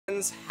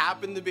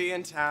happened to be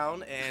in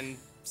town and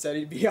said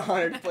he'd be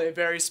honored to play a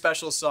very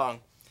special song.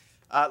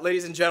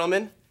 Ladies and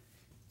gentlemen,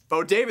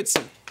 Beau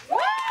Davidson.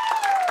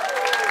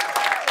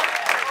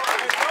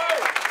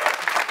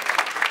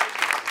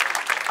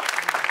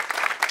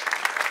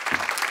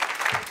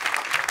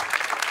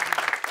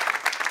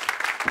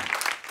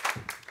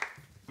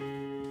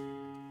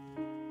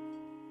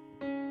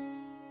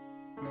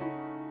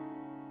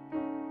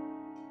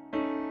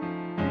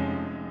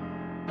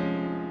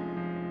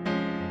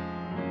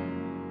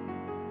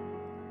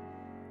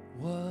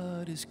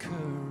 What is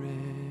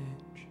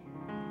courage?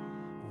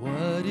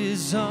 What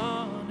is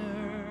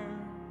honor?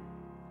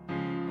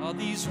 All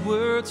these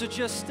words are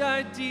just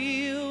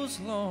ideals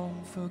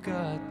long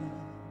forgotten.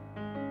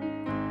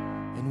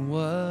 And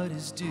what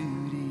is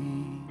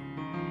duty?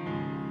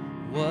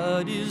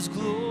 What is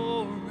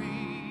glory?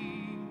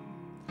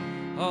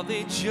 Are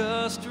they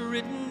just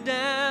written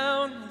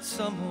down in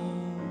some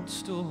old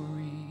story?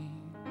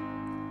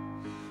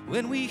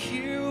 When we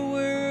hear a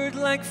word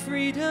like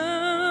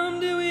freedom,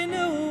 do we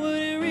know what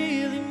it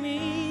really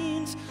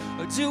means?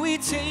 Or do we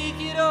take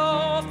it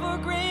all for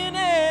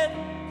granted,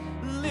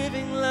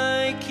 living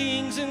like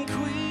kings and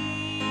queens?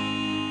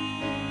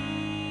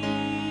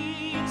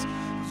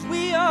 'Cause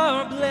we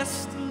are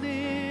blessed to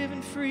live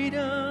in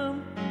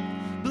freedom,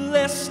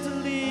 blessed to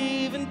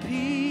live in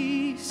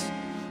peace,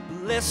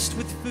 blessed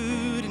with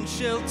food and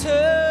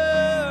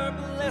shelter,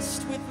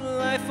 blessed with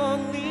life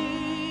on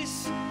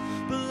lease,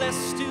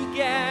 blessed to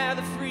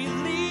gather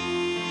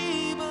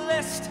freely,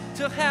 blessed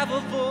to have a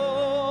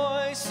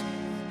voice,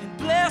 and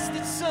blessed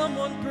that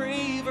someone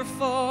braver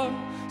fought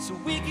so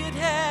we could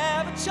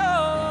have a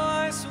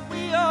choice.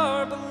 We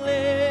are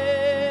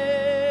blessed.